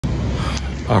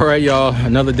All right, y'all,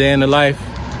 another day in the life.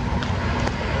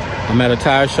 I'm at a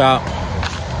tire shop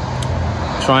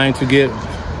trying to get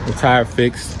the tire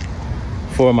fixed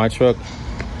for my truck.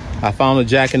 I found the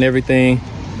jack and everything.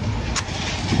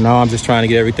 Now I'm just trying to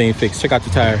get everything fixed. Check out the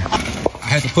tire. I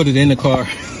had to put it in the car.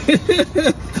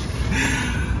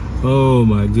 Oh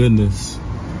my goodness.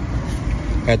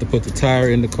 I had to put the tire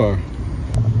in the car.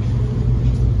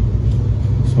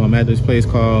 So I'm at this place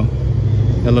called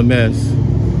LMS.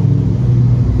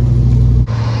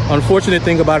 Unfortunate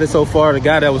thing about it so far, the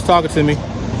guy that was talking to me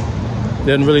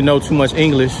doesn't really know too much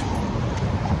English. So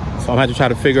I'm gonna have to try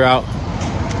to figure out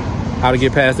how to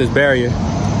get past this barrier.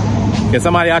 Can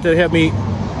somebody out there help me?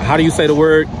 How do you say the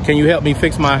word? Can you help me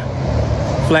fix my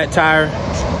flat tire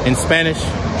in Spanish?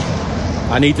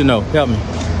 I need to know. Help me.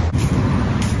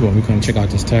 Well, we're gonna check out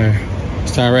this tire.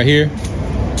 This tire right here.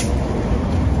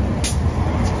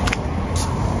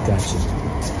 Gotcha.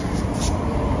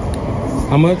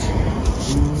 How much?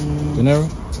 Dinero?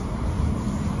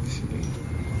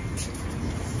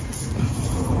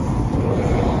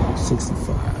 65.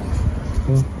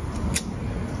 Well,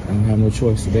 I don't have no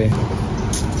choice today. Wow.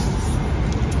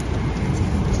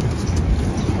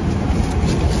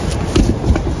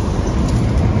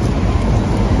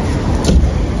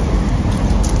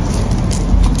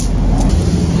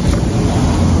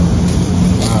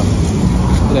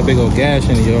 Look at that big old gash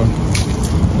in it, y'all.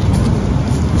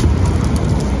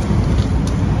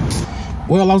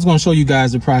 Well, I was going to show you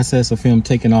guys the process of him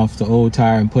taking off the old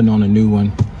tire and putting on a new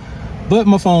one. But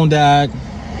my phone died.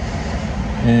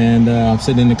 And I'm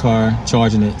sitting in the car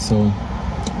charging it. So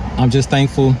I'm just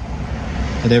thankful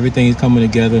that everything is coming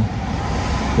together.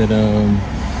 That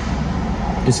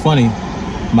it's funny.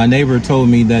 My neighbor told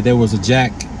me that there was a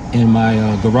jack in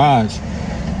my garage.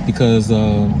 Because, you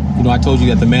know, I told you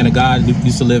that the man of God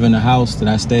used to live in the house that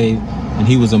I stayed. And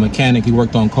he was a mechanic. He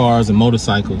worked on cars and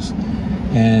motorcycles.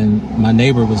 And my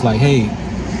neighbor was like, hey,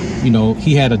 you know,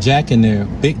 he had a jack in there,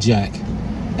 big jack.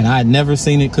 And I had never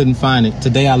seen it, couldn't find it.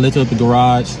 Today I lifted up the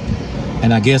garage,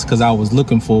 and I guess because I was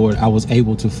looking for it, I was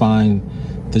able to find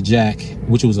the jack,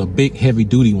 which was a big, heavy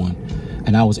duty one.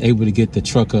 And I was able to get the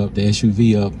truck up, the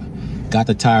SUV up, got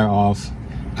the tire off.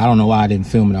 I don't know why I didn't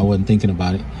film it. I wasn't thinking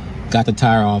about it. Got the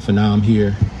tire off, and now I'm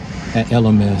here at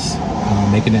LMS,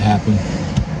 making it happen.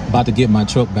 About to get my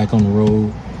truck back on the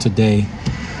road today.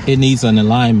 It needs an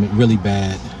alignment really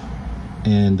bad,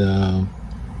 and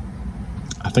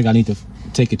I think I need to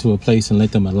take it to a place and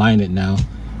let them align it now,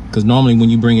 because normally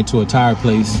when you bring it to a tire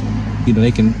place, you know,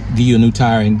 they can give you a new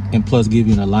tire and plus give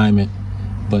you an alignment,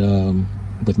 but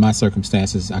with my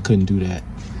circumstances I couldn't do that.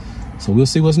 So we'll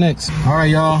see what's next. All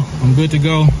right, y'all, I'm good to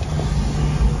go.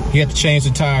 He had to change the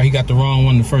tire. He got the wrong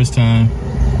one the first time,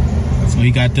 so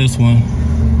he got this one.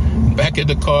 Back at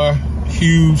the car,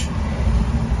 huge.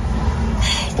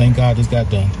 Thank God this got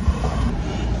done.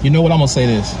 You know what, I'm gonna say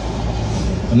this.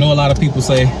 I know a lot of people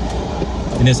say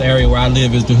in this area where I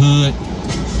live is the hood.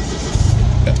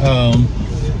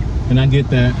 And I get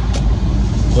that.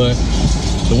 But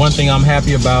the one thing I'm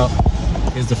happy about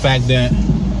is the fact that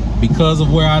because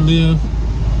of where I live,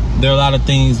 there are a lot of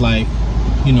things like,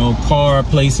 you know, car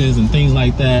places and things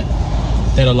like that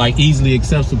that are like easily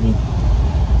accessible.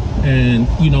 And,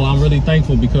 you know, I'm really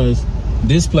thankful because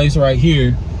this place right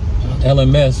here,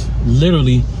 LMS,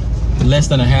 literally less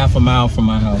than a half a mile from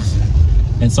my house.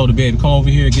 And so to be able to come over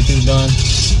here and get this done,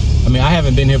 I mean, I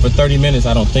haven't been here for 30 minutes,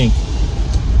 I don't think.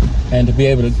 And to be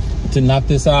able to knock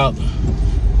this out,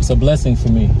 it's a blessing for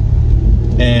me.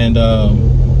 And,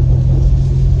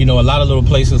 you know, a lot of little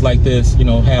places like this, you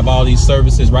know, have all these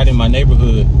services right in my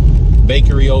neighborhood.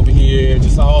 Bakery over here,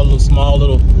 just all little small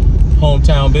little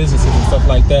hometown businesses and stuff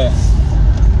like that.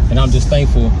 And I'm just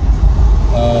thankful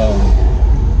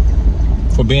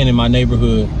for being in my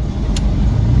neighborhood.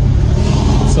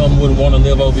 Some wouldn't want to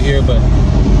live over here, but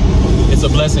it's a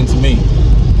blessing to me.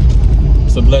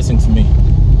 It's a blessing to me.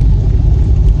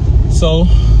 So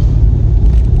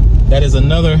that is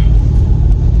another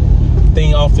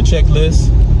thing off the checklist.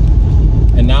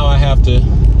 And now I have to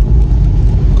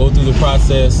go through the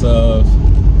process of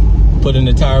putting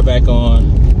the tire back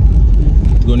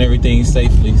on, doing everything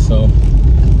safely. So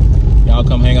y'all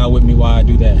come hang out with me while I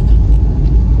do that.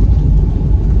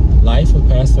 Life of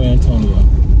Pastor Antonio.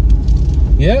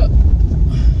 Yep.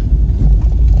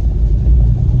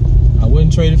 I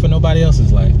wouldn't trade it for nobody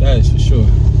else's life, that is for sure.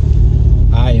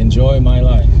 I enjoy my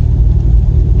life.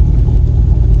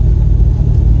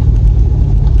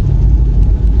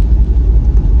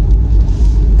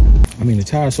 I mean, the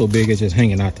tire's so big, it's just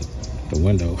hanging out the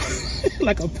window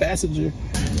like a passenger.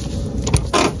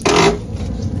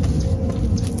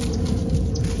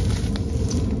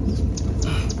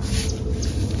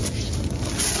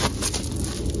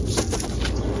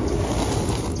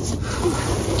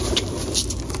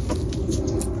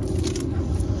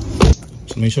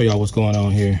 me show y'all what's going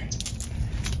on here.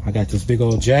 I got this big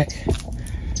old jack,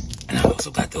 and I also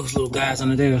got those little guys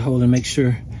under there holding, make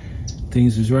sure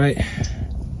things is right.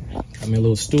 Got me a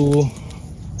little stool.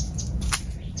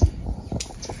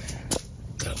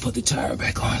 Gotta put the tire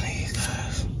back on these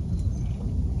guys.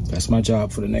 That's my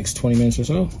job for the next 20 minutes or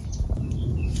so.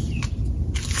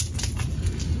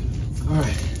 All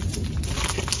right.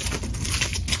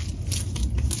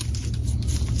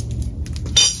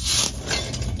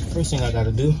 First thing I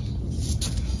gotta do,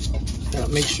 gotta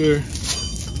make sure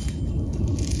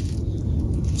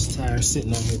this tire is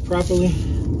sitting on here properly.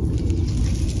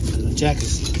 The jack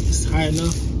is high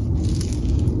enough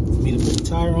for me to put the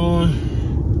tire on.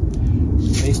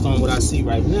 Based on what I see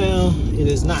right now, it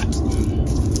is not.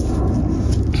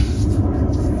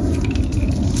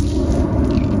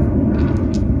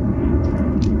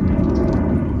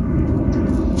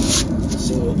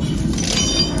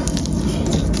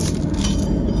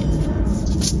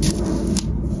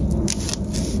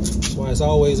 It's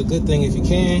always a good thing if you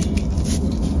can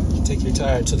take your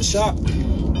tire to the shop. But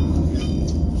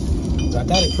I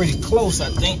got it pretty close, I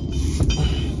think.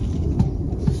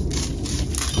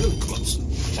 Really close.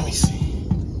 Let me see.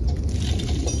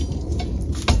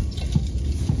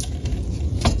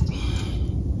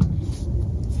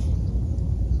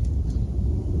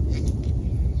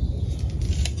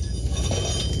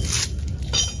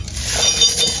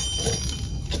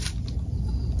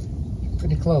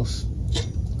 Pretty close.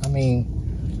 I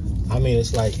mean,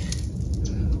 it's like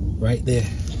right there.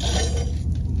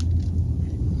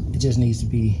 It just needs to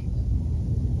be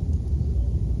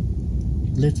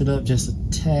lifted up just a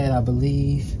tad, I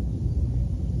believe.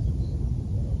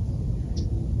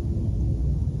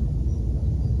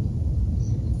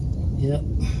 Yep.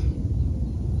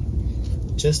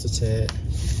 Just a tad.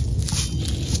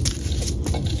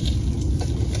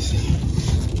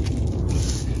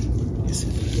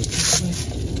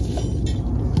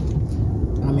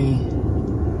 I mean,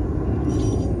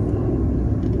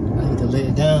 I need to lay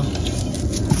it down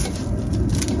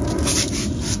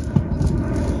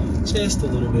just a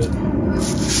little bit.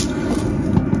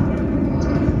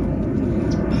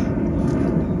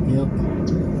 Yep.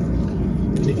 I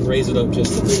need to raise it up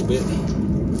just a little bit.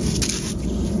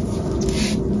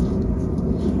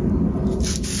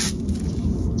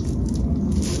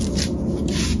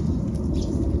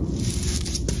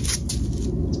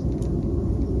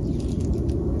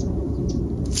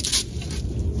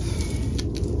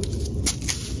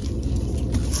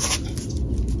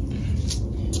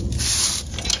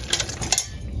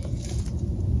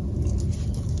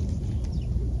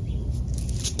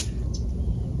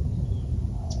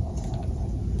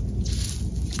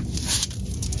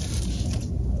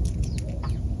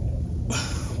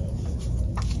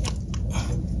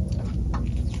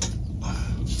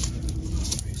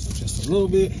 Just a little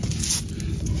bit.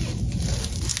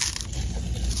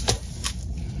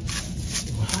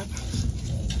 See what happens.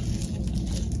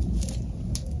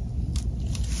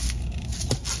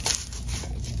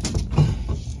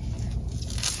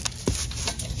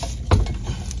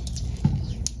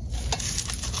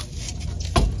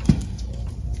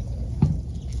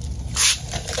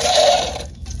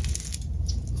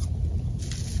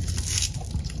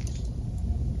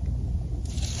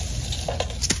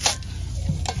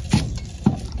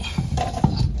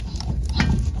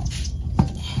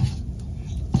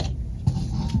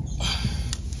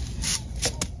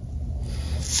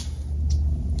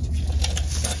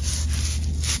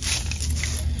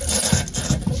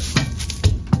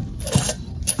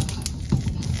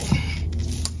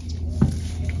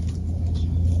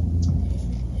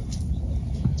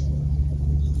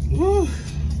 Woo.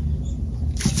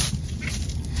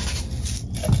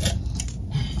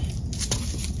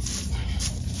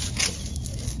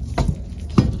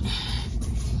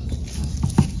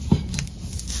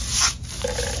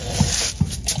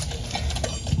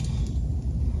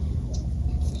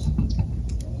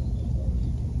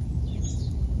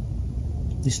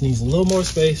 This needs a little more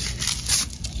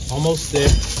space. Almost there.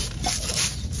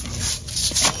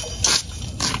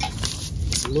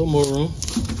 A little more room.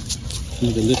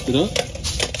 Need to lift it up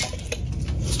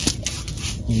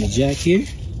on the jack here.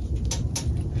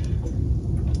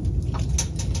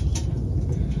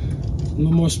 A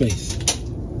little more space.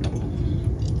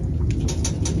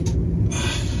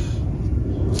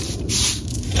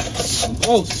 I'm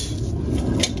close.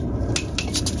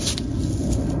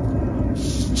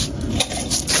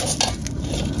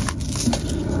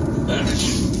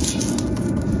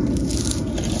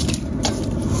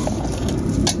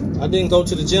 I didn't go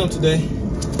to the gym today.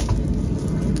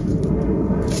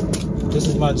 This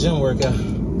is my gym workout,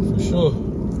 for sure.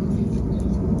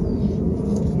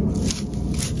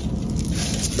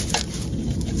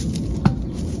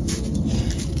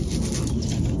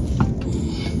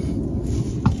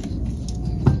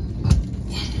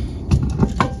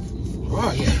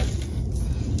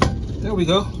 we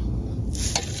go.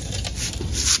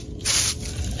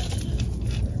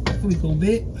 Here we go,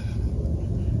 bit.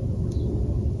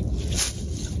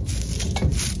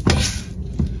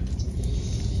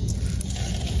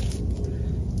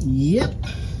 Yep.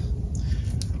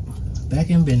 Back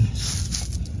in business.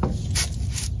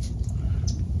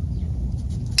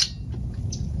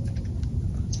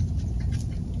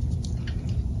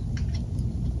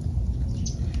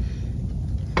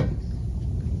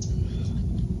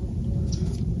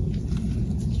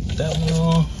 That one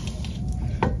on.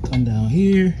 Come down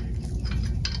here.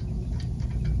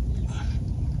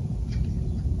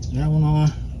 That one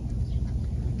on.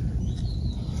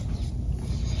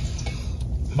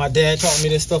 My dad taught me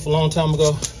this stuff a long time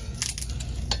ago.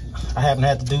 I haven't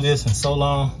had to do this in so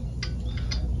long,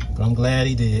 but I'm glad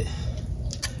he did.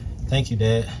 Thank you,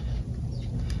 Dad.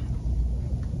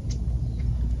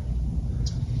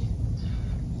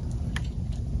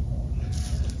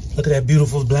 Look at that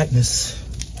beautiful blackness.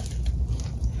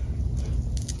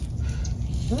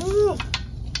 Ooh,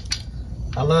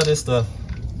 I love this stuff.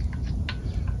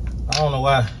 I don't know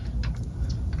why.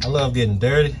 I love getting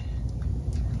dirty,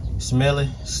 smelly,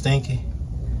 stinky.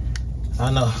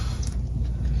 I know.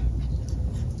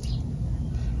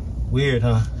 Weird,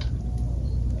 huh?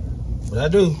 But I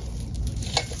do.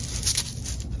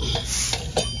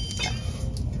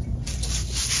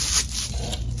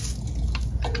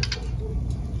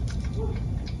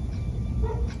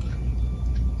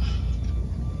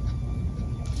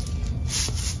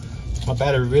 My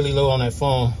battery really low on that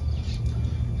phone,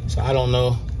 so I don't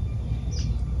know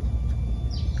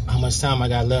how much time I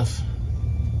got left.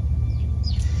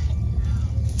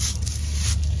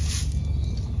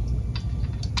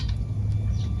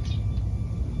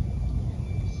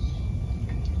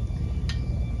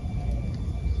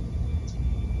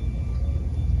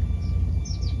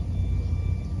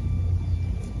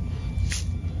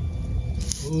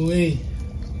 Ooh-wee.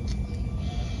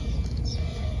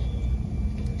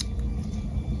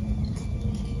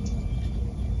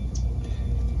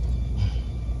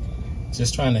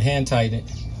 Just trying to hand tighten it.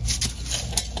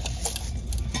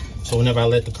 So whenever I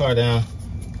let the car down,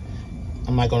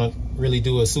 I'm not gonna really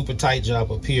do a super tight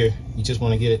job up here. You just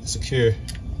wanna get it secure.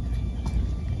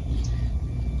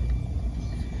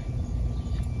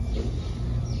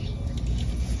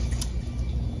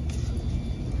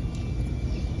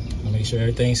 Make sure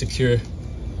everything's secure.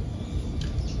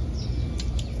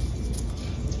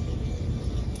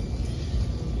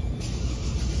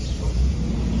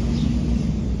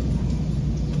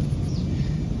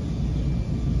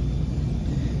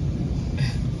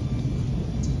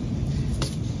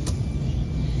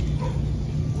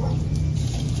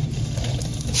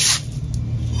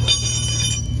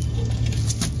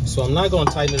 So I'm not going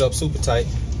to tighten it up super tight.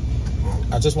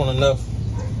 I just want enough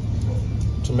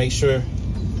to make sure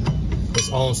it's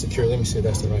on secure. Let me see if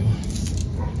that's the right one.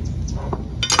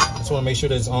 I just want to make sure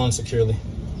that it's on securely.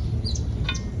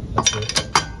 That's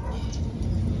it.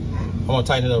 I'm going to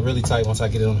tighten it up really tight once I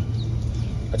get it on.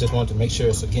 I just want to make sure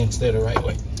it's against there the right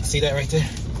way. See that right there?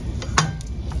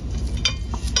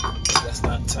 That's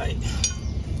not tight.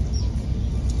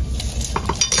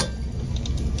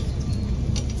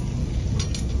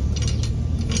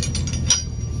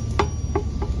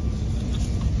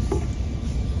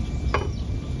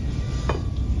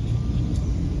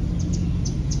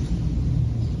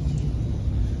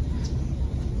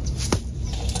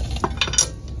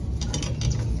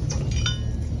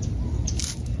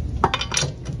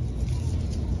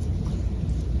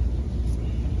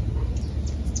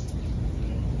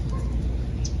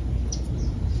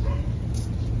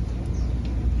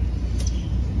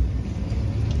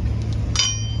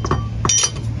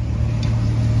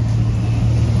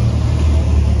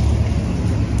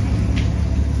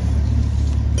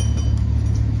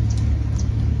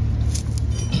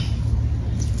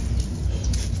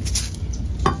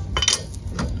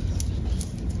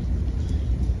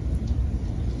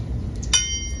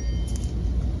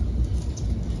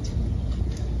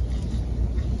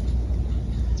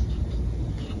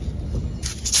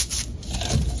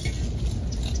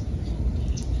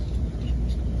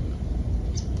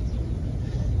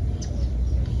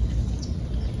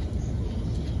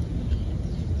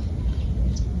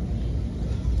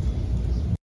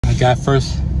 Got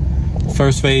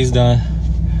first phase done.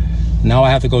 Now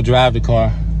I have to go drive the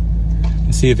car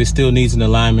and see if it still needs an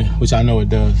alignment, which I know it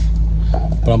does.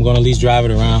 But I'm gonna at least drive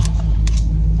it around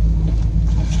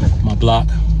my block.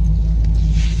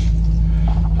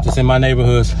 Just in my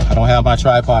neighborhoods. I don't have my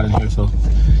tripod in here, so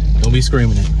don't be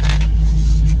screaming it.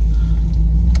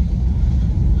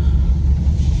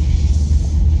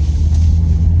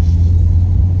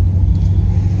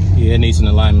 Yeah, it needs needs an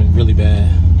alignment really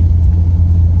bad.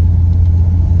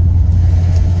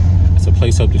 It's a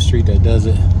place up the street that does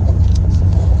it.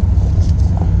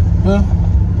 Well,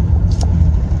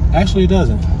 actually it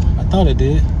doesn't. I thought it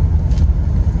did.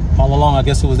 All along, I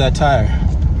guess it was that tire.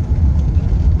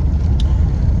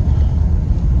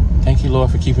 Thank you,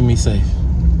 Lord, for keeping me safe.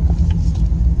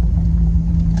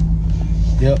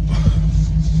 Yep.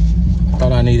 I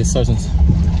thought I needed such and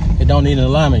it don't need an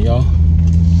alignment, y'all.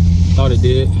 Thought it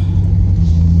did.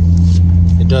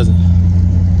 It doesn't.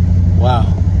 Wow.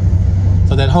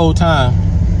 So that whole time,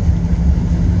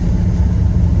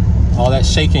 all that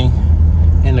shaking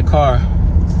in the car,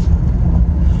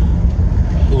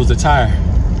 it was the tire.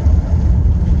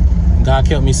 God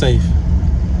kept me safe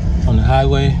on the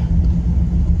highway,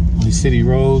 on these city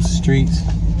roads, streets.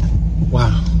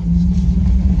 Wow.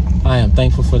 I am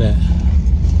thankful for that.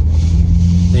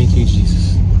 Thank you,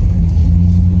 Jesus.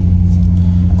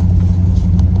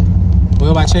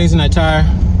 Well, by changing that tire,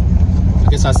 I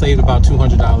guess I saved about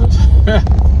 $200.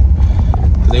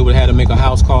 Because they would have had to make a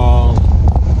house call,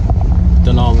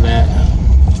 done all of that.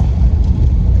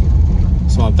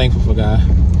 So I'm thankful for God,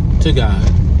 to God.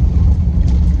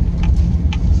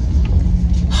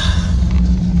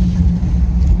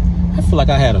 I feel like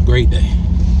I had a great day.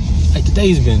 Like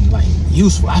today's been like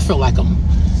useful. I feel like a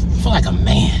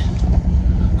man.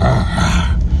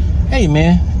 Hey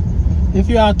man, if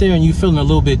you're out there and you're feeling a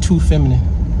little bit too feminine,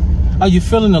 are you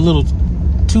feeling a little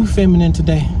too feminine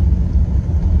today?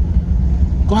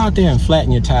 Go out there and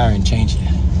flatten your tire and change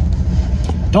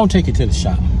it. Don't take it to the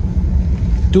shop.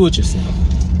 Do it yourself.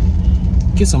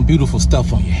 Get some beautiful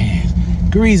stuff on your hands.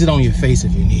 Grease it on your face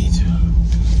if you need to.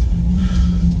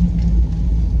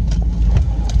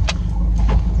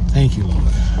 Thank you, Lord.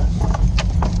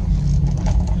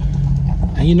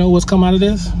 And you know what's come out of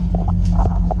this?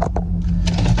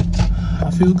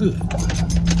 I feel good.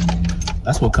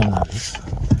 That's what comes out of this.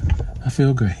 I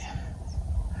feel great.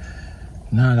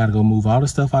 Now I gotta go move all the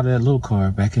stuff out of that little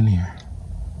car back in here.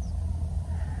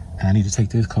 And I need to take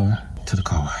this car to the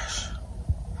car wash.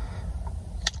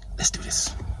 Let's do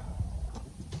this.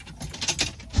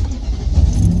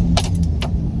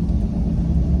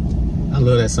 I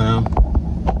love that sound.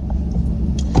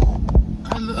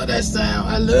 I love that sound.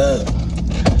 I love.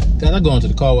 Guys, I'm going to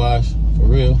the car wash, for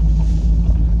real.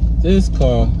 This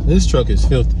truck is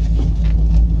filthy.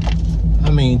 I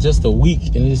mean, just a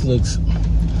week and this looks,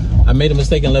 I made a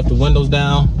mistake and left the windows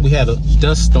down. We had a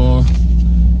dust storm.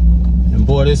 And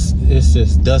boy, it's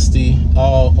just dusty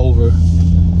all over.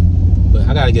 But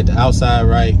I gotta get the outside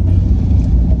right.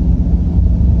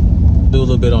 Do a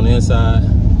little bit on the inside.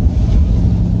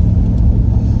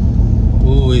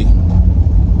 Ooh-wee.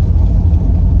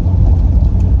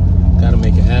 Gotta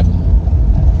make it happen.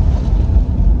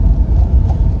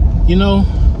 You know,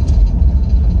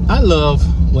 I love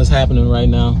what's happening right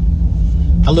now.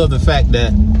 I love the fact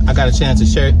that I got a chance to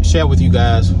share with you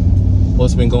guys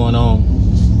what's been going on.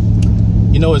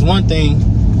 You know, it's one thing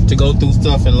to go through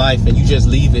stuff in life and you just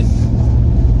leave it.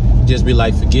 Just be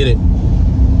like, forget it.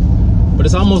 But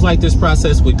it's almost like this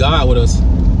process with God with us.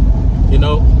 You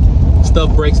know,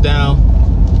 stuff breaks down.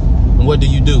 And what do?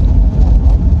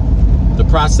 The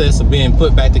process of being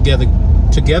put back together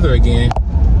again,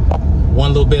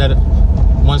 one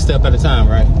step at a time,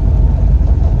 right?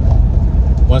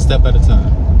 One step at a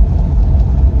time.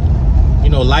 You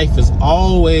know, life is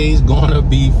always gonna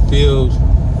be filled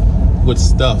with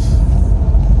stuff.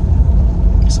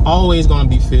 It's always gonna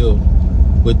be filled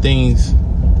with things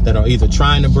that are either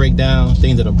trying to break down,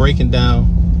 things that are breaking down,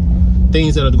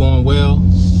 things that are going well.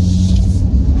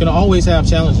 You're gonna always have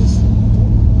challenges.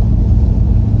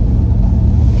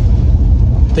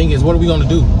 The thing is, what are we gonna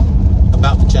do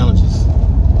about the challenges?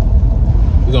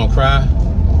 We're gonna cry.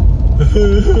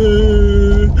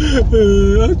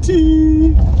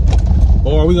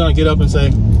 Or are we gonna get up and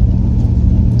say,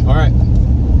 all right,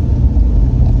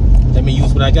 let me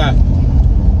use what I got.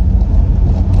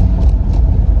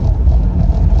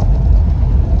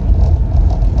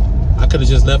 I could have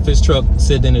just left this truck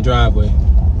sitting in the driveway.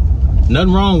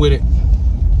 Nothing wrong with it,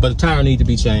 but the tire needs to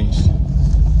be changed.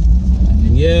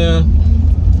 And yeah,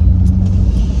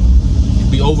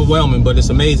 it'd be overwhelming, but it's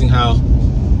amazing how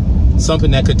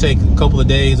something that could take a couple of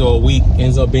days or a week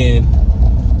ends up being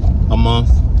a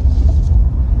month.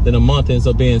 Then a month ends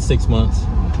up being 6 months.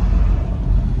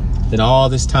 Then all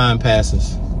this time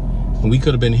passes. And we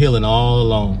could have been healing all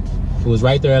along. It was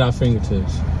right there at our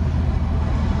fingertips.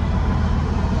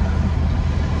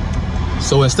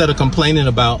 So instead of complaining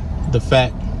about the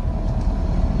fact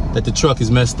that the truck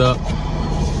is messed up,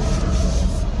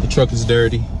 the truck is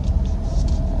dirty,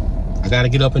 I gotta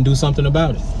get up and do something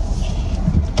about it.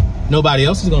 Nobody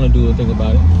else is gonna do a thing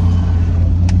about it.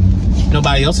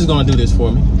 Nobody else is gonna do this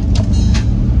for me.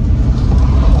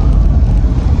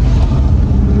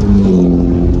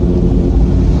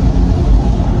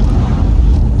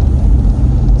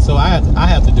 So I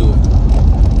have to do it.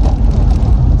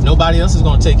 Nobody else is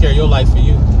gonna take care of your life for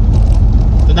you.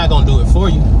 They're not gonna do it for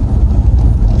you.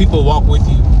 People walk with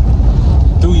you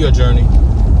through your journey,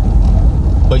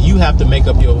 but you have to make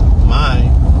up your mind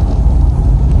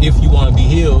if you want to be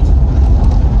healed.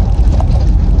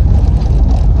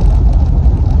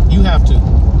 You have to.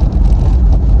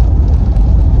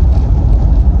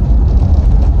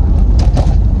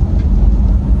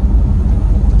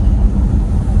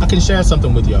 I can share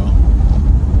something with y'all.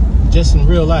 Just in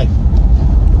real life.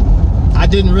 I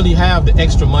didn't really have the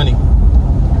extra money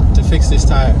to fix this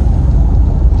tire.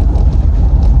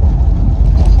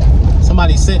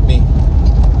 Somebody sent me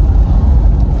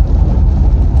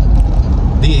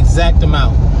the exact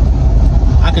amount.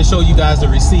 I can show you guys the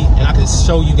receipt, and I can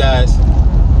show you guys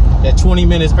that 20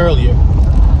 minutes earlier,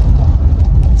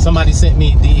 somebody sent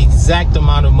me the exact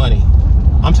amount of money.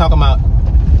 I'm talking about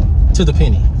to the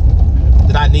penny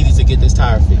that I needed to get this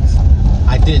tire fixed.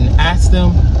 I didn't ask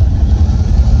them.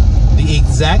 The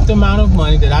exact amount of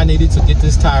money that I needed to get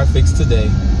this tire fixed today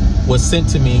was sent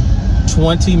to me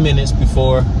 20 minutes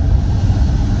before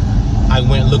I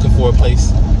went looking for a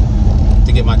place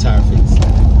to get my tire fixed.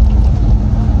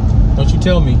 Don't you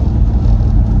tell me.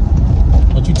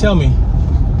 Don't you tell me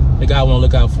that God won't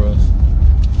look out for us.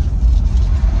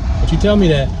 Don't you tell me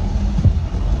that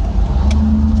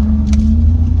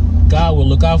God will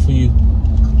look out for you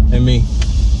and me.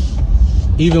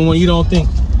 Even when you don't think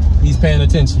he's paying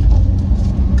attention.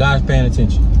 God's paying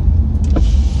attention.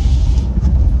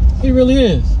 He really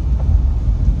is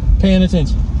paying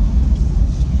attention.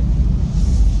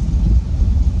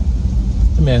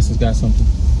 Let me ask this guy something.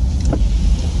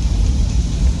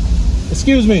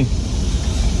 Excuse me.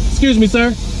 Excuse me,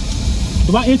 sir.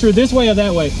 Do I enter this way or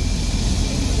that way?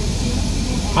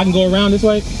 I can go around this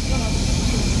way?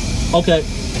 Okay.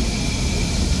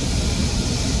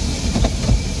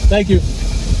 Thank you.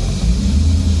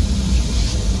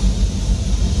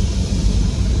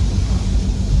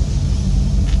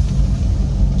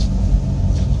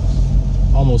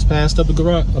 Almost passed up the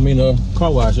garage. I mean,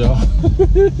 car wash, y'all.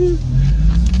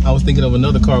 I was thinking of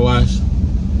another car wash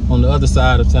on the other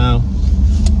side of town.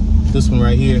 This one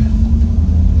right here.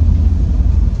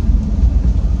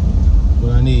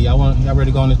 What I need, y'all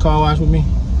ready to go on this car wash with me?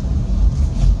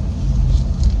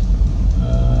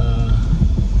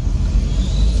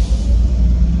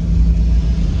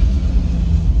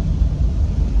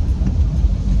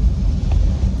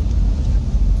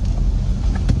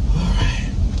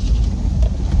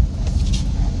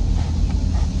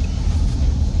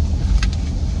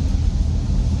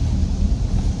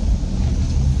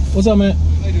 What's up, man?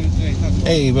 How you doing today?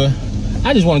 Hey, bro.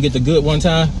 I just want to get the good one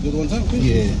time. Good one time? Okay.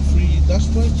 Yeah. Free dash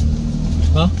ride?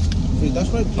 Huh? Free dash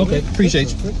ride? Okay, appreciate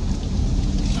you.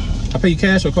 I pay you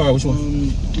cash or card? Which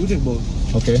one? We take both.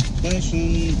 Okay. Cash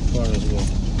and card as well.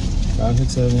 5,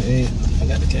 6, 7, 8. I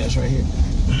got the cash right here.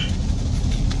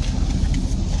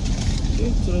 Okay,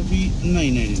 so that'll be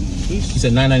 $9.99, please. You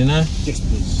said $9.99? Yes,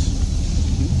 please.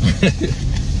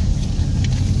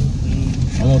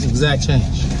 Almost exact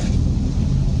change.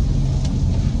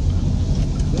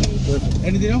 Perfect.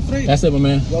 Anything else, right? That's it, my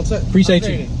man. Well set. Appreciate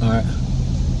you. All right.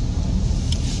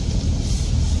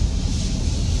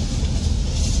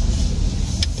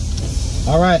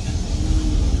 All right.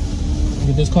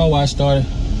 Get this car wash started.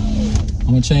 I'm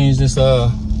gonna change this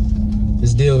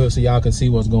this deal here so y'all can see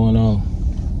what's going on.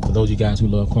 For those of you guys who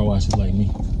love car washes like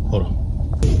me. Hold on.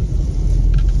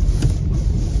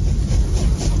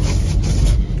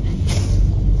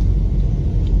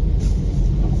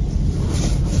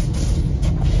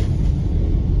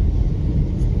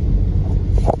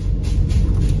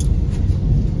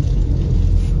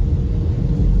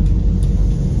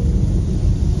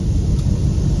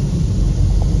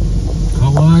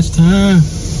 Wash time.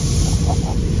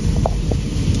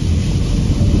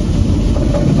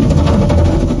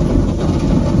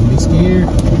 Don't be scared.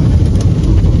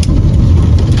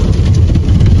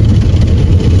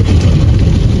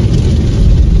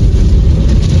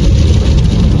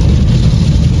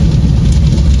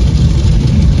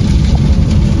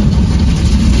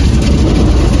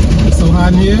 It's so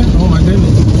hot in here. Oh my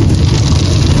goodness.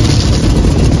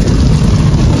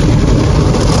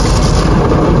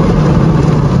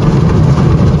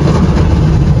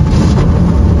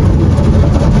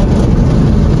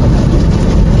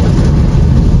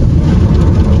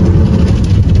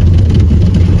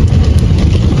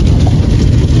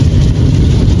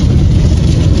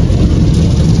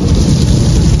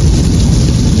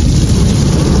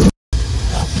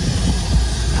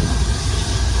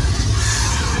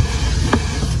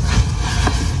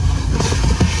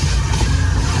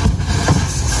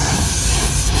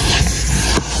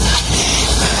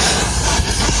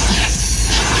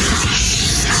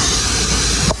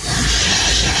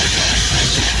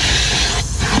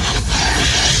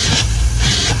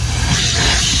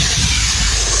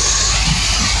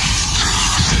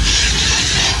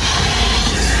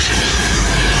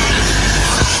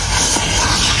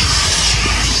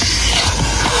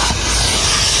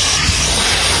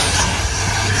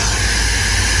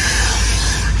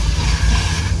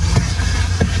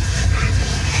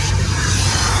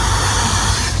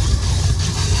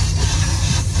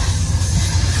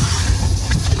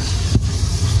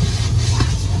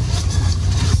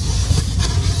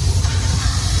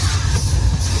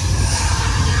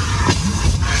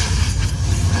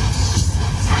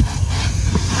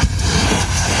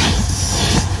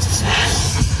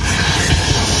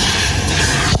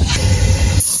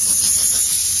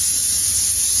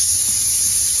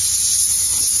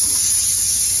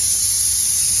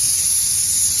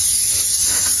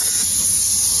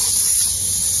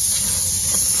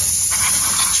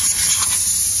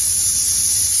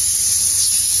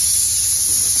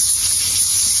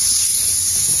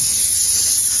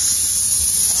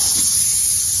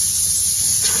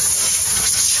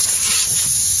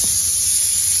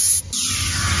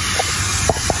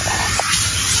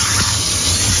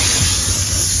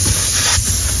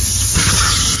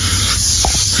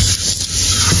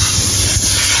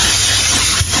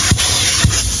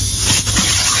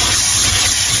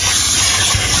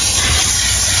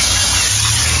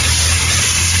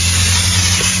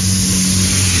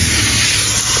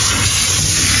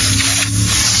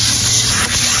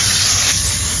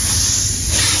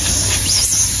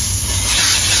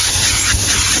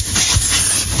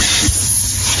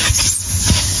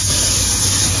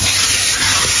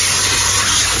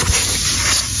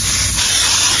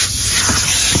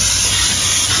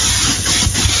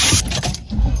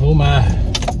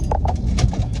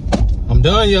 I'm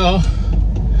done, y'all.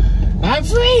 I'm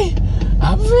free.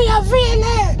 I'm free. I'm free at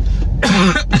last.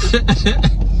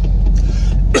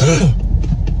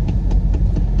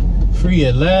 Free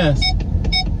at last.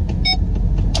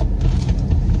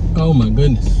 Oh my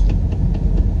goodness.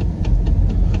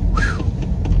 Whew.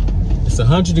 It's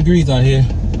 100 degrees out here,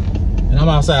 and I'm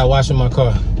outside washing my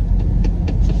car.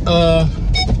 That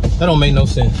don't make no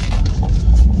sense.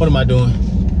 What am I doing?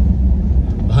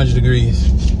 100 degrees.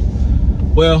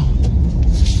 Well,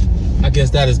 I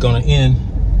guess that is gonna end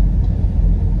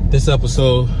this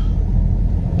episode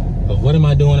of What Am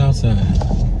I Doing Outside?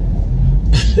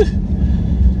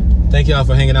 Thank y'all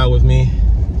for hanging out with me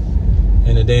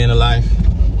in a day in the life.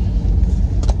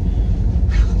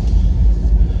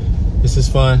 This is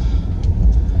fun.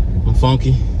 I'm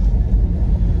funky.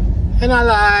 And I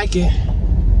like it.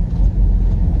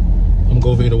 I'm gonna go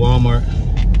over here to Walmart.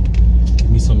 Get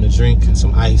me something to drink and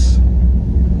some ice.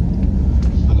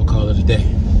 I'm gonna call it a day.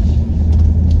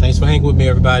 Thanks for hanging with me,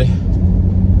 everybody.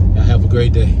 Y'all have a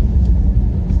great day.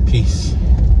 Peace.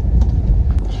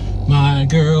 My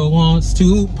girl wants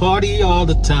to party all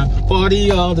the time, party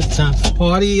all the time,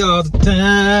 party all the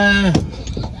time.